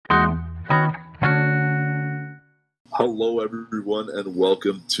Hello, everyone, and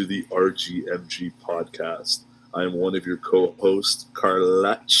welcome to the RGMG Podcast. I am one of your co-hosts,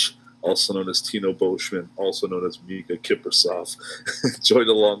 Carlutch, also known as Tino Boschman, also known as Mika Kiprasov. Joined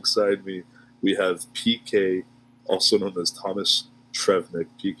alongside me, we have PK, also known as Thomas Trevnik.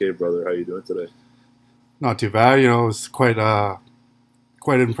 PK, brother, how you doing today? Not too bad. It was quite an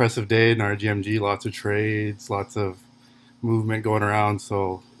impressive day in our GMG. Lots of trades, lots of movement going around.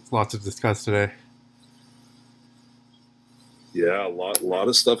 So lots to discuss today. Yeah, a lot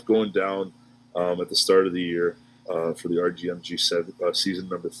of stuff going down at the start of the year for the RGMG season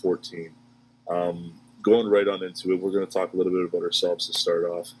number 14. Going right on into it, we're going to talk a little bit about ourselves to start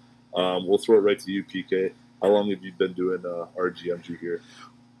off. We'll throw it right to you, PK. How long have you been doing RGMG here?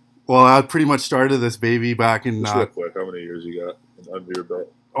 Well, I pretty much started this baby back in. Just real quick, how many years you got under your belt?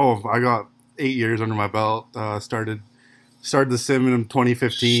 I got 8 years under my belt. Started the sim in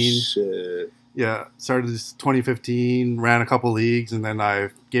 2015. Shit. Yeah, started this 2015. Ran a couple leagues, and then I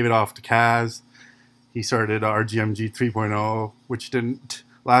gave it off to Kaz. He started RGMG 3.0, which didn't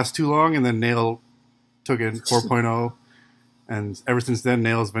last too long, and then Nail took it 4.0. And ever since then,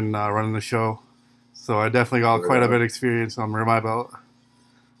 Nail's been running the show. So I definitely got quite a bit of experience under my belt.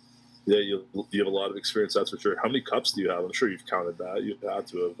 Yeah, you have a lot of experience, that's for sure. How many cups do you have? I'm sure you've counted that. You've had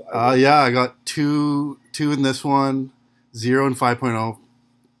to have. Yeah, I got two in this one, 0 in 5.0,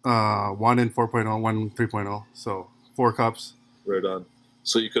 1 in 4.0, 1 in 3.0. So 4 cups. Right on.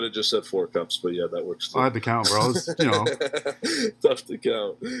 So you could have just said 4 cups, but yeah, that works too. I had to count, bro. Tough to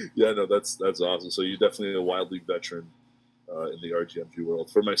count. Yeah, no, that's awesome. So you're definitely a wild league veteran in the RGMG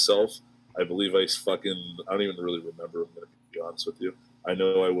world. For myself, I believe I don't even really remember. I'm going to be honest with you. I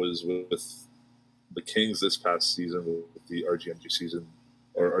know I was with the Kings this past season with the RGMG season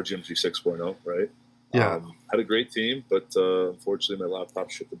or RGMG 6.0, right? Yeah. Had a great team, but unfortunately my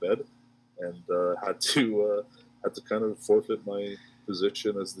laptop shit the bed, and had to kind of forfeit my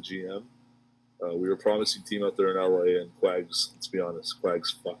position as the GM. We were a promising team out there in LA, and Quags, let's be honest,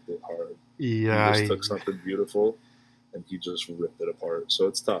 Quags fucked it hard. Yeah. He just took something beautiful, and he just ripped it apart. So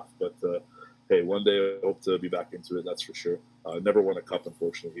it's tough, but hey, one day I hope to be back into it, that's for sure. Never won a cup,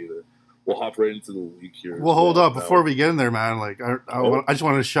 unfortunately, either. We'll hop right into the league here. Well, hold up. Before we get in there, man, like I just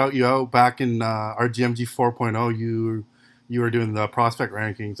wanted to shout you out. Back in RGMG 4.0, you were doing the prospect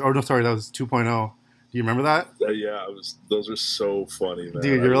rankings. Oh, no, sorry, that was 2.0. Do you remember that? Yeah, those are so funny, man.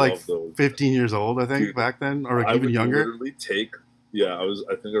 Dude, you're like 15 years old, I think, back then, or like even younger. Literally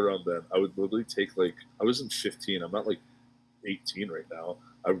I think around then. I would literally take I wasn't 15. I'm not like 18 right now.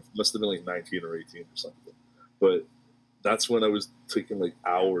 I must have been like 19 or 18 or something. But that's when I was taking like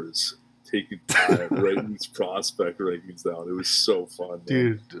hours, taking time, writing these prospect rankings down. It was so fun, man.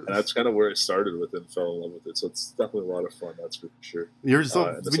 Dude. And that's kind of where I started with it and fell in love with it. So it's definitely a lot of fun, that's for sure. You're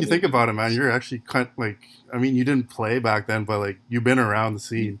when you think about it, man, you're actually kind of like, I mean, you didn't play back then, but like you've been around the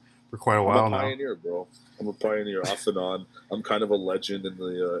scene for quite a while now. I'm a pioneer, bro. I'm a pioneer off and on. I'm kind of a legend in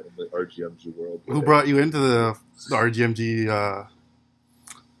the RGMG world. Who brought you into the RGMG?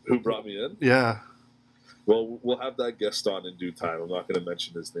 Who brought me in? Yeah. Well, we'll have that guest on in due time. I'm not going to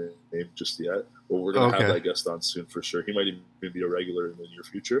mention his name just yet, but we're going to have that guest on soon for sure. He might even be a regular in the near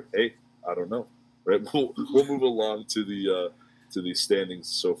future. Hey, I don't know. Right? We'll move along to the standings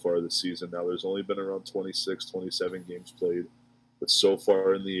so far this season. Now, there's only been around 26, 27 games played, but so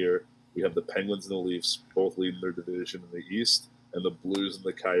far in the year, we have the Penguins and the Leafs both leading their division in the East, and the Blues and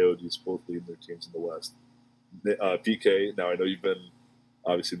the Coyotes both leading their teams in the West. PK, now I know you've been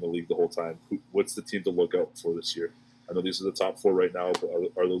obviously in the league the whole time. What's the team to look out for this year? I know these are the top four right now, but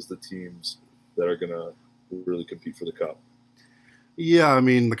are those the teams that are going to really compete for the cup? Yeah, I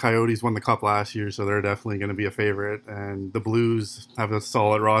mean, the Coyotes won the cup last year, so they're definitely going to be a favorite. And the Blues have a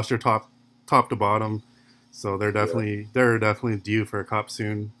solid roster, top to bottom, so they're definitely due for a cup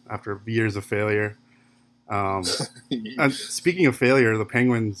soon after years of failure. And speaking of failure, the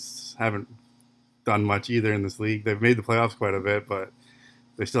Penguins haven't done much either in this league. They've made the playoffs quite a bit, but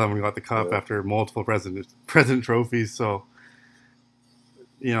they still haven't got the cup after multiple president trophies. So,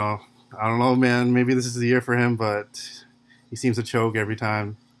 I don't know, man. Maybe this is the year for him, but he seems to choke every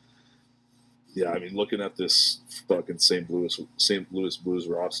time. Yeah, I mean, looking at this fucking St. Louis Blues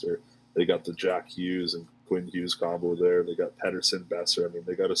roster, they got the Jack Hughes and Quinn Hughes combo there. They got Pedersen, Besser. I mean,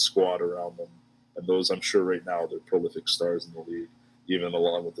 they got a squad around them, and those, I'm sure, right now they're prolific stars in the league. Even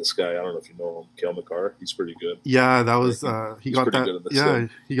along with this guy, I don't know if you know him, Cale Makar. He's pretty good. Yeah, that was he got that. Yeah,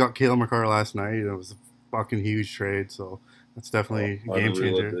 he got Cale Makar last night. It was a fucking huge trade, so that's definitely a game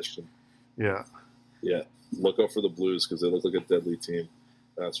changer. Addition. Yeah. Look out for the Blues because they look like a deadly team.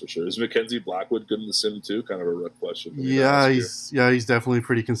 That's for sure. Is Mackenzie Blackwood good in the sim too? Kind of a rough question. Yeah, he's definitely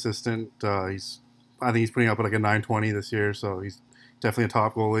pretty consistent. He's I think he's putting up like a 920 this year, so he's definitely a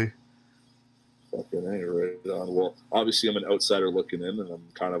top goalie. Fucking A, right on. Well, obviously I'm an outsider looking in, and I'm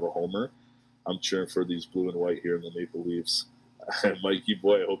kind of a homer. I'm cheering for these blue and white here in the Maple Leafs. And Mikey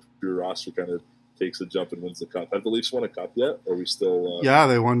boy, I hope your roster kind of takes a jump and wins the cup. Have the Leafs won a cup yet? Or are we still? Yeah,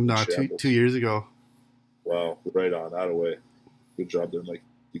 they won 2 years ago. Wow, right on, out of way. Good job there, Mikey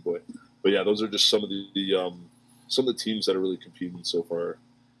boy. But yeah, those are just some of the teams that are really competing so far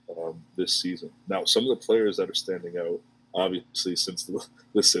this season. Now, some of the players that are standing out, obviously, since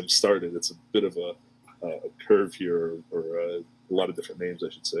the sim started, it's a bit of a curve here, or a lot of different names, I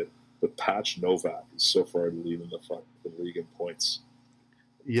should say. But Patch Novak is so far leading the fucking league in points.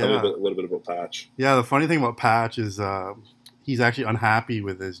 Yeah, tell me a little bit about Patch. Yeah, the funny thing about Patch is he's actually unhappy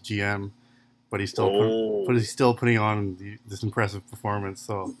with his GM, but he's still putting on this impressive performance.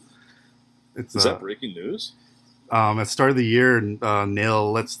 So is that breaking news? At the start of the year,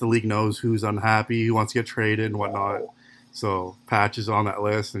 Nail lets the league knows who's unhappy, who wants to get traded, and whatnot. Wow. So Patch is on that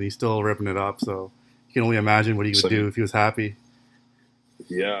list, and he's still ripping it up. So you can only imagine what he would do if he was happy.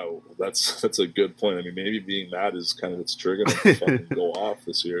 Yeah, that's a good point. I mean, maybe being mad is kind of what's triggering him to fucking go off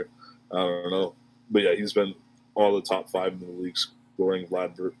this year. I don't know. But yeah, he's been all the top 5 in the league scoring.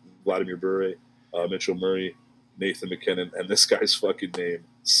 Vladimir Bure, Mitchell Murray, Nathan McKinnon, and this guy's fucking name,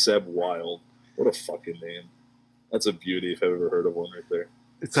 Seb Wild. What a fucking name. That's a beauty if I've ever heard of one right there.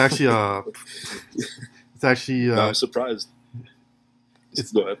 It's actually no, I'm surprised.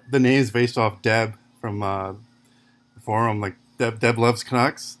 Go ahead. The name's based off Deb from the forum. Like Deb loves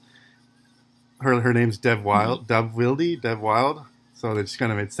Canucks. Her name's Deb Wild. Mm-hmm. Deb Wild. So they just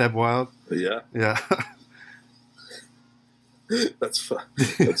kind of made Seb Wild. Yeah. Yeah. That's fun.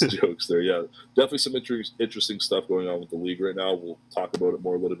 That's jokes there. Yeah, definitely some interesting stuff going on with the league right now. We'll talk about it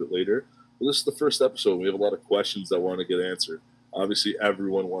more a little bit later. But this is the first episode. We have a lot of questions that want to get answered. Obviously,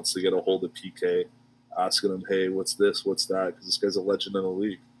 everyone wants to get a hold of PK, asking him, hey, what's this, what's that? Because this guy's a legend in the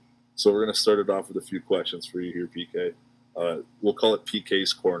league. So we're going to start it off with a few questions for you here, PK. We'll call it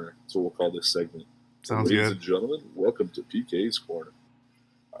PK's Corner. That's what we'll call this segment. Sounds Ladies good. and gentlemen, welcome to PK's Corner.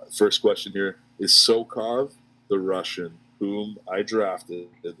 First question here. Is Sokov the Russian whom I drafted,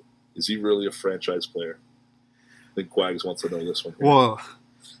 is he really a franchise player? I think Quags wants to know this one here. Well,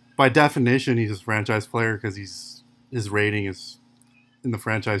 by definition, he's a franchise player because his rating is in the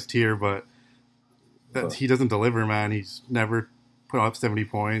franchise tier, but he doesn't deliver, man. He's never put up 70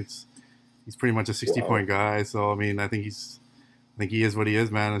 points. He's pretty much a 60-point guy. So, I mean, I think he is what he is,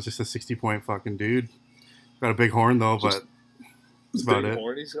 man. It's just a 60-point fucking dude. Got a big horn, though, but that's about it. Big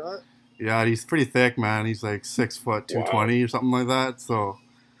horn he's got? Yeah, he's pretty thick, man. He's like 6 foot 220 or something like that. So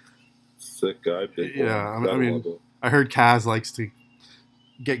thick guy, big horn. Yeah, I mean, I heard Kaz likes to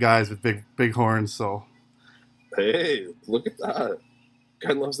get guys with big horns. So hey, look at that!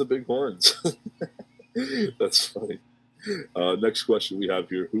 Guy loves the big horns. That's funny. Next question we have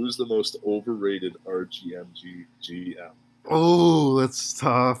here: who's the most overrated RGMG GM? Oh, that's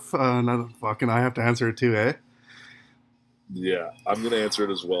tough. I have to answer it too, eh? Yeah, I'm going to answer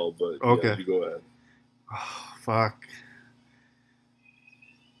it as well, but okay. Yeah, you go ahead. Oh, fuck.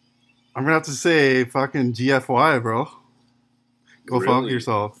 I'm going to have to say fucking GFY, bro. Go really? fuck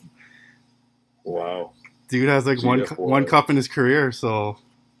yourself. Wow. Dude has like one cup in his career, so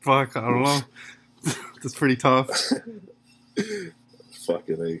fuck, I don't know. That's pretty tough.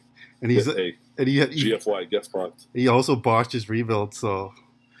 Fucking A. And he's GFY, get fucked. He also botched his rebuild, so.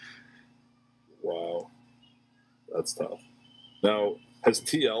 Wow. That's tough. Now, has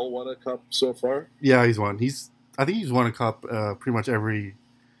TL won a cup so far? Yeah, he's won. I think he's won a cup pretty much every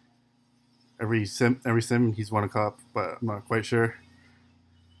sim he's won a cup, but I'm not quite sure.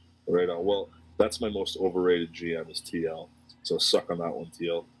 Right on. Well, that's my most overrated GM is TL. So suck on that one,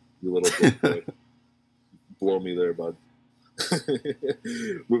 TL. You little bitch boy. Blow me there, bud.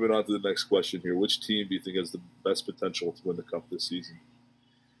 Moving on to the next question here. Which team do you think has the best potential to win the cup this season?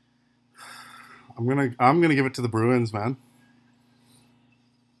 I'm gonna give it to the Bruins, man.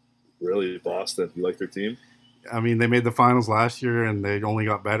 Really, Boston? You like their team? I mean, they made the finals last year, and they only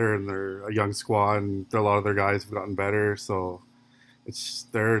got better, and they're a young squad, and a lot of their guys have gotten better. So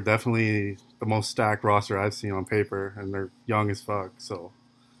they're definitely the most stacked roster I've seen on paper, and they're young as fuck. So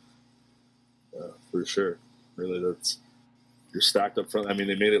yeah, for sure. Really, you're stacked up front. I mean,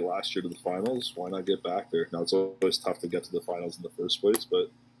 they made it last year to the finals. Why not get back there? Now it's always tough to get to the finals in the first place,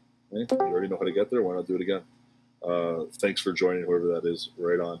 but hey, you already know how to get there. Why not do it again? Thanks for joining, whoever that is.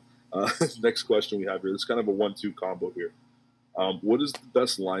 Right on. Next question we have here. This is kind of a 1-2 combo here. What is the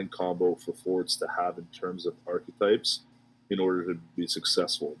best line combo for forwards to have in terms of archetypes in order to be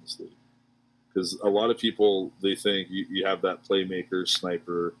successful in this league? Because a lot of people, they think you have that playmaker,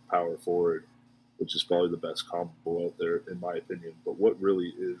 sniper, power forward, which is probably the best combo out there, in my opinion. But what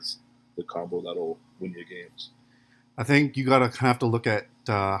really is the combo that'll win you games? I think you gotta have to look at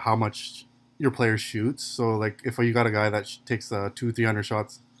how much your player shoots. So, like, if you got a guy that takes 200-300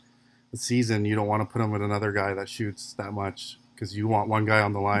 shots a season, you don't want to put him with another guy that shoots that much because you want one guy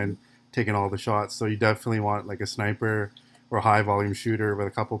on the line taking all the shots. So you definitely want like a sniper or a high volume shooter with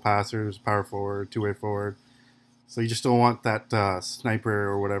a couple passers, power forward, two-way forward. So you just don't want that sniper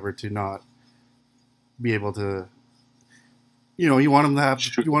or whatever to not be able to. You want him to have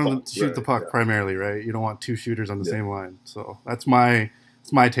shoot the puck primarily, right? You don't want two shooters on the same line. So that's my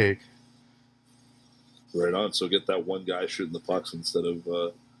take. Right on. So get that one guy shooting the pucks instead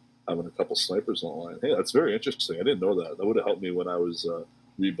of having a couple snipers on the line. Hey, that's very interesting. I didn't know that. That would have helped me when I was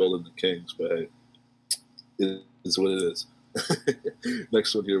rebuilding the Kings. But hey, it is what it is.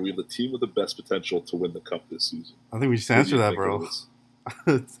 Next one here, we have the team with the best potential to win the cup this season. I think we just answered that, bro.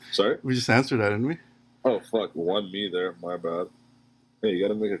 Sorry? We just answered that, didn't we? Oh, fuck. One me there. My bad. Hey, you got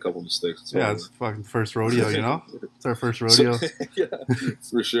to make a couple mistakes. It's fucking first rodeo, It's our first rodeo. Yeah,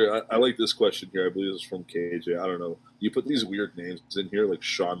 for sure. I like this question here. I believe it's from KJ. I don't know. You put these weird names in here, like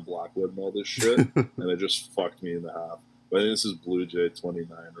Sean Blackwood and all this shit, and it just fucked me in the half. But I think this is Blue Jay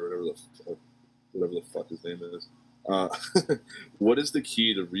 29 or whatever the fuck his name is. What is the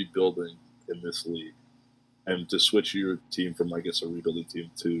key to rebuilding in this league and to switch your team from, I guess, a rebuilding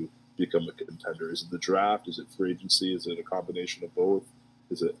team to become a contender? Is it the draft? Is it free agency? Is it a combination of both?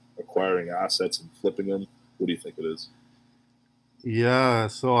 Is it acquiring assets and flipping them? What do you think it is? Yeah,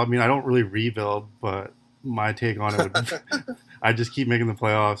 so I mean, I don't really rebuild, but my take on it would I just keep making the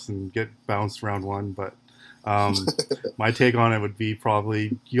playoffs and get bounced round one. But my take on it would be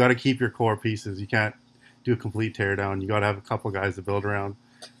probably you got to keep your core pieces. You can't do a complete teardown. You got to have a couple guys to build around.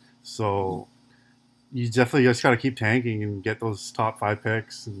 So you definitely just got to keep tanking and get those top 5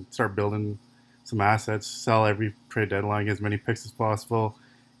 picks and start building some assets. Sell every trade deadline, get as many picks as possible.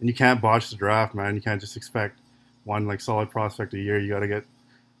 And you can't botch the draft, man. You can't just expect one like solid prospect a year. You got to get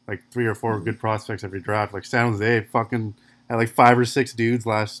like 3 or 4 good prospects every draft. Like San Jose fucking had like 5 or 6 dudes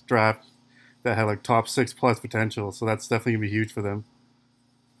last draft that had like top 6 plus potential. So that's definitely gonna be huge for them.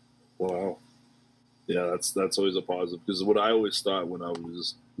 Wow. Yeah, that's always a positive, because what I always thought when I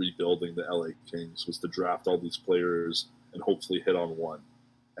was rebuilding the LA Kings was to draft all these players and hopefully hit on one.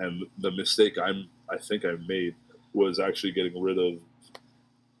 And the mistake I think I made was actually getting rid of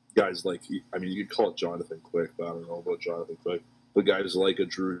guys like, I mean, you could call it Jonathan Quick, but I don't know about Jonathan Quick. But guys like a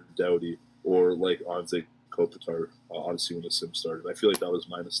Drew Doughty or like Anze Kopitar, honestly, when the sim started. I feel like that was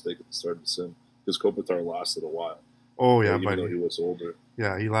my mistake at the start of the sim, because Kopitar lasted a while. Oh, yeah, even though he was older.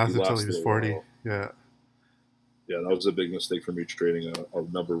 Yeah, he lasted until he was 40. Yeah. Yeah, that was a big mistake for me, trading a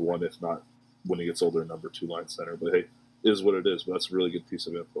number 1, if not, when he gets older, number 2 line center. But hey, it is what it is. But that's a really good piece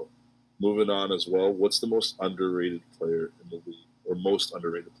of info. Moving on as well, what's the most underrated player in the league, or most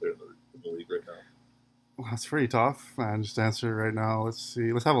underrated player in the league right now? Well, that's pretty tough, man. Just answer it right now. Let's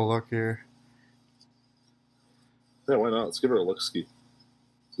see. Let's have a look here. Yeah, why not? Let's give her a look-ski.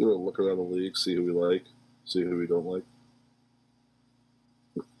 Let's give her a look around the league, see who we like, see who we don't like.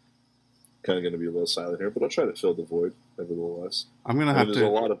 Kind of going to be a little silent here, but I'll try to fill the void, nevertheless. There's a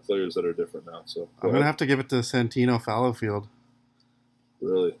lot of players that are different now, so I'm going to have to give it to Santino Fallowfield.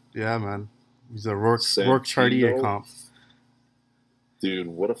 Really? Yeah, man. He's a Rourke Chartier comp. Dude,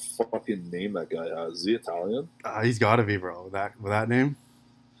 what a fucking name that guy has. Is he Italian? He's got to be, bro. With that name.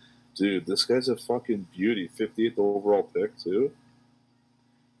 Dude, this guy's a fucking beauty. 58th overall pick, too.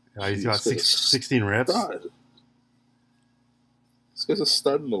 Yeah, he's got 16 reps. God. This guy's a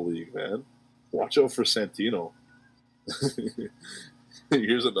stud in the league, man. Watch out for Santino.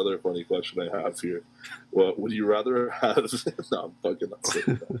 Here's another funny question I have here. Well, would you rather have... No, I'm fucking not saying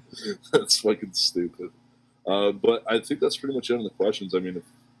that. That's fucking stupid. But I think that's pretty much it on the questions. I mean,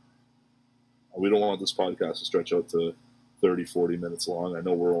 we don't want this podcast to stretch out to 30, 40 minutes long. I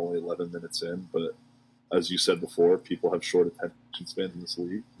know we're only 11 minutes in, but as you said before, people have short attention spans in this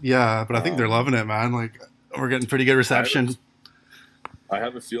league. Yeah, but I think they're loving it, man. Like, we're getting pretty good reception. I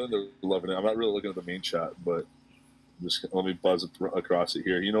have a feeling they're loving it. I'm not really looking at the main chat, but let me buzz across it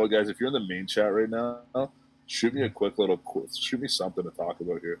here. You know what, guys? If you're in the main chat right now, shoot me a quick little quiz. Shoot me something to talk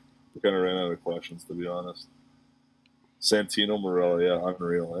about here. We kind of ran out of questions, to be honest. Santino Morella, yeah,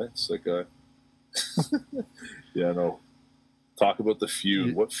 unreal, eh? Sick guy. Yeah, no. Talk about the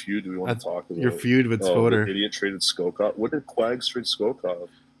feud. What feud do we want to talk about? Your feud with Spoder. The idiot traded Skokov. What did Quags trade Skokov?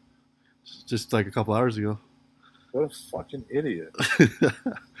 Just like a couple hours ago. What a fucking idiot.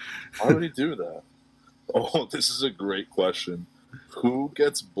 Why would he do that? Oh, this is a great question. Who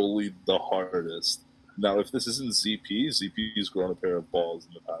gets bullied the hardest Now, if this isn't ZP's grown a pair of balls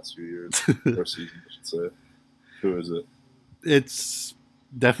in the past few years, or seasons, I should say. Who is it? It's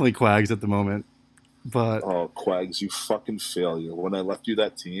definitely Quags at the moment. But Quags, you fucking failure. When I left you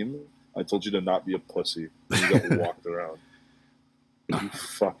that team, I told you to not be a pussy. And you got walked around. You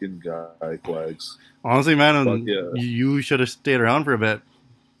fucking guy, Quags. Honestly, man, you should have stayed around for a bit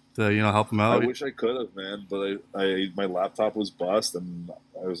to, help him out. I wish I could have, man, but my laptop was bust, and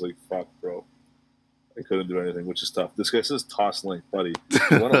I was like, fuck, bro. I couldn't do anything, which is tough. This guy says toss link, buddy.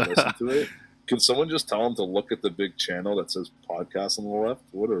 You want to listen to it? Can someone just tell him to look at the big channel that says podcast on the left?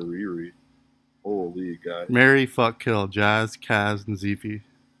 What a reread. Holy guy. Marry, fuck, kill, Jazz, Kaz, and ZP.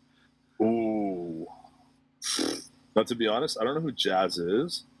 Ooh. Now, to be honest, I don't know who Jazz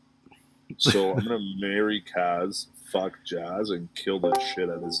is. So I'm going to marry Kaz, fuck Jazz, and kill the shit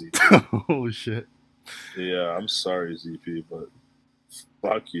out of ZP. Oh, shit. Yeah, I'm sorry, ZP, but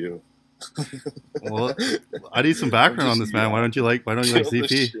fuck you. Well, I need some background on this, man. Why don't you like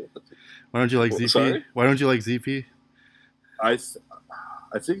ZP? Why don't you like ZP? Sorry? Why don't you like ZP? I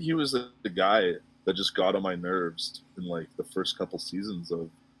think he was the guy that just got on my nerves in like the first couple seasons of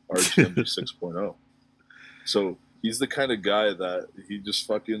RGMG 6.0. So he's the kind of guy that he just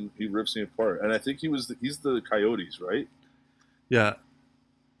he rips me apart. And I think he's the Coyotes, right? Yeah.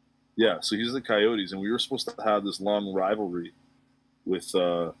 Yeah, so he's the Coyotes, and we were supposed to have this long rivalry with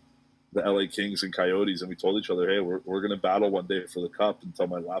the LA Kings and Coyotes, and we told each other, hey, we're going to battle one day for the cup, until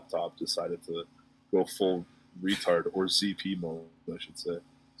my laptop decided to go full retard, or ZP mode, I should say.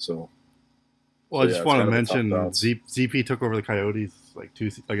 So, I just want to mention ZP took over the Coyotes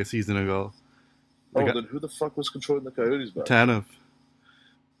like a season ago. Then who the fuck was controlling the Coyotes back? Tanev?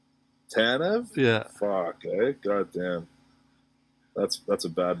 Yeah. Fuck, eh? God damn. That's a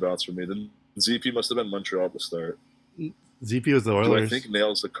bad bounce for me. Then ZP must have been Montreal at the start. ZP was the Oilers. I think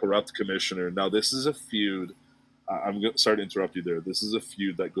Nail's a corrupt commissioner. Now, this is a feud. Sorry to interrupt you there. This is a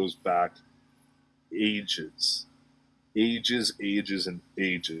feud that goes back ages, and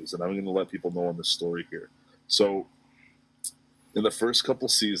ages. And I'm going to let people know on this story here. So, in the first couple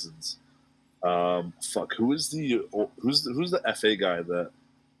seasons, who's the FA guy that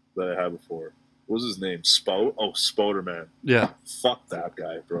I had before? What was his name? Spoderman. Yeah. Fuck that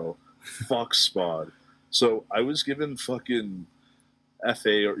guy, bro. Fuck Spod. So I was given fucking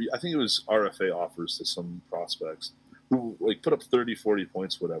FA, or I think it was RFA offers to some prospects who like put up 30, 40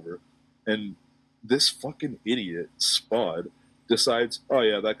 points, whatever. And this fucking idiot, Spod, decides, oh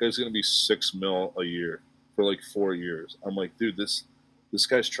yeah, that guy's going to be $6 million a year for like 4 years. I'm like, dude, this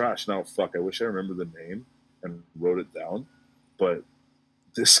guy's trash. Now, fuck, I wish I remember the name and wrote it down. But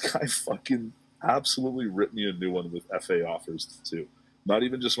this guy fucking absolutely ripped me a new one with FA offers too. Not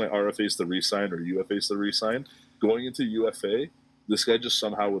even just my RFAs to re-sign or UFAs to re-sign. Going into UFA, this guy just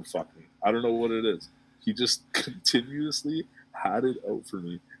somehow would fuck me. I don't know what it is. He just continuously had it out for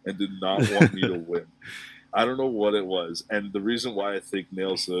me and did not want me to win. I don't know what it was. And the reason why I think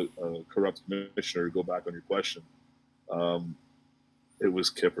Nail's a corrupt commissioner, to go back on your question, it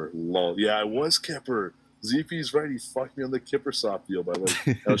was Kipper. Lol. Yeah, it was Kipper. ZP's right. He fucked me on the Kipper soft deal by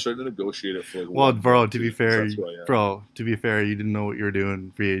I was trying to negotiate it for like. Well, bro, to be fair, you didn't know what you were doing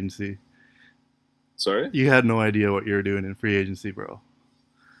in free agency. Sorry? You had no idea what you were doing in free agency, bro.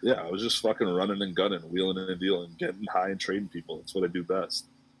 Yeah, I was just fucking running and gunning, wheeling and dealing, getting high and trading people. That's what I do best.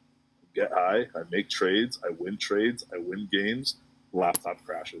 Get high, I make trades, I win games, laptop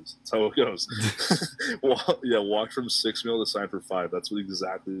crashes. That's how it goes. Walk from $6 million to sign for $5 million. That's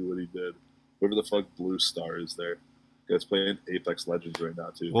exactly what he did. Whoever the fuck Blue Star is there. Guy's playing Apex Legends right now,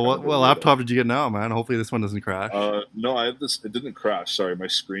 too. Well, what laptop did you get now, man? Hopefully this one doesn't crash. No, I have this. It didn't crash. Sorry, my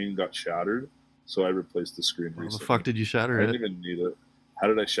screen got shattered, so I replaced the screen recently. How the fuck did you shatter it? I didn't even need it. How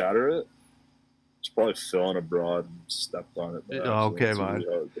did I shatter it? It's probably fell on abroad and stepped on it. Okay, man.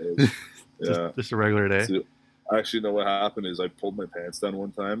 Yeah. just a regular day. So, I actually know what happened is I pulled my pants down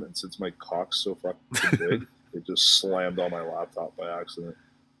one time, and since my cock's so fucking big, it just slammed on my laptop by accident.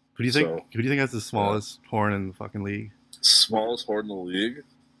 Who do you think has the smallest horn in the fucking league? Smallest horn in the league?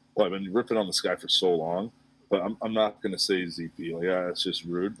 Well, I've been ripping on this guy for so long, but I'm not going to say ZP. Like, yeah, it's just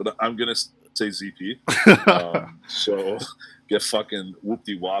rude, but I'm going to say ZP. So get fucking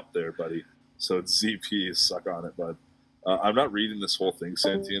whoop-de-wop there, buddy. So it's ZP, suck on it, bud. I'm not reading this whole thing,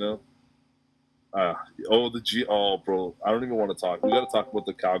 Santino. Bro, I don't even want to talk. We got to talk about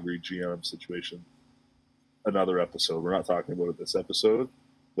the Calgary GM situation. Another episode. We're not talking about it this episode,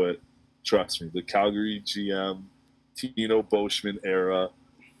 but trust me, the Calgary GM, Tino Boschman era,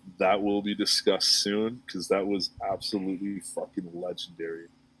 that will be discussed soon because that was absolutely fucking legendary.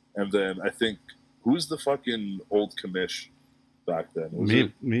 And then I think, who's the fucking old commish back then?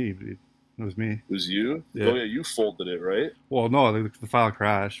 Me. It was me. It was you? Yeah. Oh, yeah, you folded it, right? Well, no, the file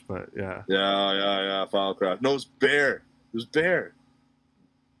crashed, but yeah. Yeah, file crash. No, it was Bear. It was Bear.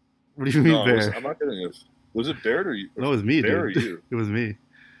 What do you mean, No, Bear? I'm not getting it. Was it Bear or you? No, it was me, Bear dude. or you? It was me.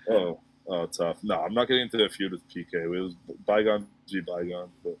 Oh, tough. No, I'm not getting into a feud with PK. It was bygone be bygone.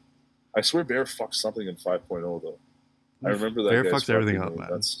 But I swear Bear fucked something in 5.0, though. I remember that Bear guy's fucks everything fucking up, name.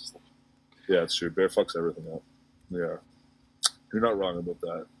 man. Yeah, it's true. Bear fucks everything up. Yeah. You're not wrong about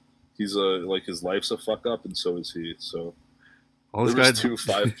that. He's like his life's a fuck up, and so is he. So All there this was guy...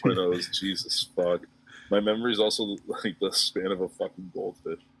 2 5.0s. Jesus fuck. My memory is also like the span of a fucking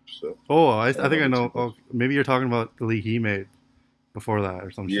goldfish. So I think I know. Oh, maybe you're talking about the league he made before that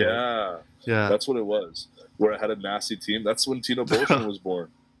or some shit. Yeah, Yeah. that's what it was. Where I had a nasty team. That's when Tino Boschman was born.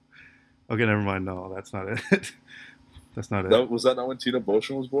 Okay, never mind. No, that's not it. That's not it. Was that not when Tino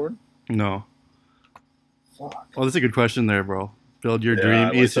Boschman was born? No. Fuck. Oh, that's a good question there, bro. Build your dream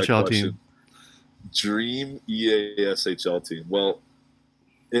ESHL team. Dream EASHL team. Well,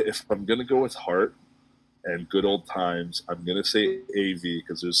 if I'm gonna go with heart and good old times, I'm gonna say AV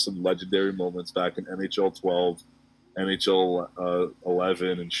because there's some legendary moments back in NHL 12, NHL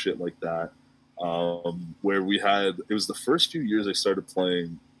 11, and shit like that. Where we had, it was the first few years I started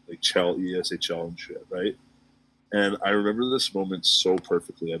playing like Chell, ESHL and shit, right? And I remember this moment so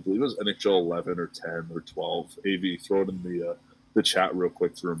perfectly. I believe it was NHL 11 or 10 or 12. AV, throw it in the chat real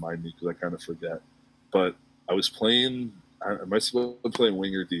quick to remind me because I kind of forget. But I was playing, I might have been playing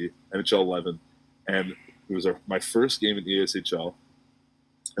Winger D, NHL 11, and it was my first game in ESHL,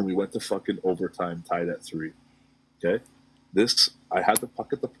 and we went to fucking overtime tied at 3. Okay? I had the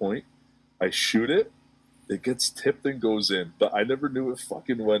puck at the point. I shoot it. It gets tipped and goes in. But I never knew it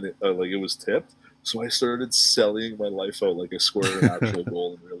fucking when it was tipped. So I started selling my life out like I scored an actual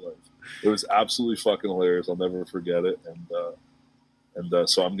goal in real life. It was absolutely fucking hilarious. I'll never forget it. And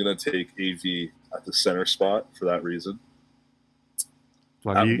so I'm going to take AV at the center spot for that reason.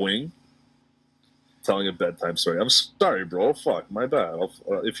 Wing, telling a bedtime story. I'm sorry, bro. Fuck, my bad.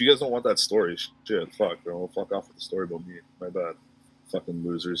 If you guys don't want that story, shit, fuck, bro. Fuck off with the story about me. My bad. Fucking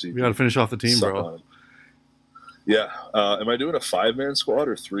losers. We got to finish off the team, bro. Yeah. Am I doing a 5-man squad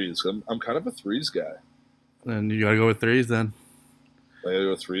or 3s? I'm kind of a 3s guy. Then you got to go with 3s then. I got to go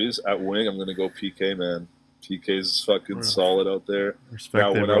with 3s. At wing, I'm going to go PK, man. PK's fucking solid out there.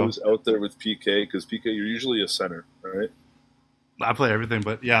 Now, when I was out there with PK, because PK, you're usually a center, right? I play everything,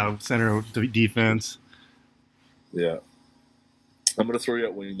 but yeah, center defense. Yeah. I'm going to throw you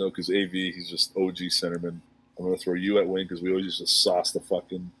at wing, though, because AV, he's just OG centerman. I'm going to throw you at wing because we always just sauce the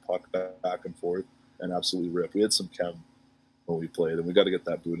fucking puck back and forth and absolutely rip. We had some chem when we played, and we got to get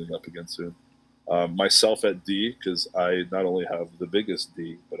that booting up again soon. Myself at D because I not only have the biggest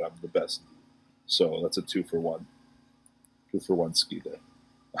D, but I'm the best D. So that's a 2-for-1. 2-for-1 ski day.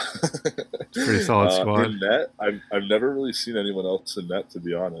 Pretty solid squad. In net, I've never really seen anyone else in net, to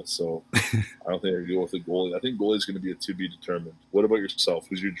be honest. So I don't think I can go with a goalie. I think goalie's going to be a to be determined. What about yourself?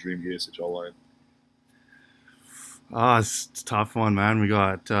 Who's your dream ESHL line? It's a tough one, man. We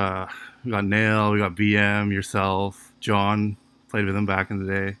got Nail, we got BM, yourself, John. Played with him back in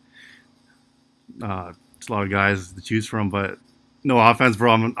the day. It's a lot of guys to choose from, but no offense,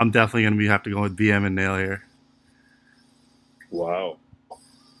 bro. I'm definitely gonna have to go with BM and Nail here. Wow.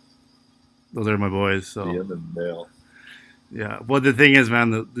 Those are my boys. So BM and Nail. Yeah. Well, the thing is,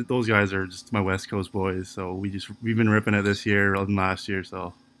 man, those guys are just my West Coast boys. So we've been ripping it this year and last year.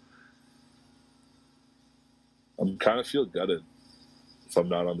 So I'm kind of feel gutted if I'm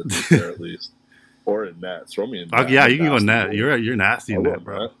not on the team there at least, or in net. Throw me in net. Yeah, you can go in net. You're nasty in net,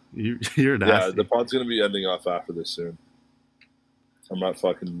 bro. You're nasty. Yeah, the pod's gonna be ending off after this soon. I'm not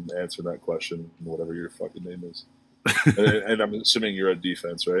fucking answering that question, whatever your fucking name is. and I'm assuming you're at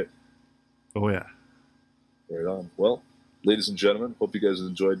defense, right? Oh, yeah. Right on. Well, ladies and gentlemen, hope you guys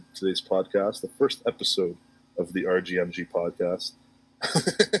enjoyed today's podcast, the first episode of the RGMG podcast.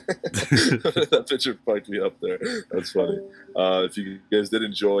 That picture fucked me up there. That's funny. If you guys did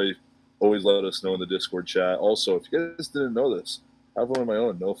enjoy, always let us know in the Discord chat. Also, if you guys didn't know this, I have one of my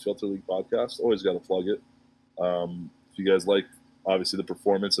own, No Filter League podcast. Always got to plug it. If you guys like, obviously, the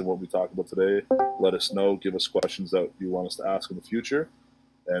performance and what we talked about today, let us know. Give us questions that you want us to ask in the future.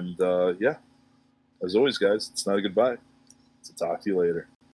 And, yeah, as always, guys, it's not a goodbye. It's a talk to you later.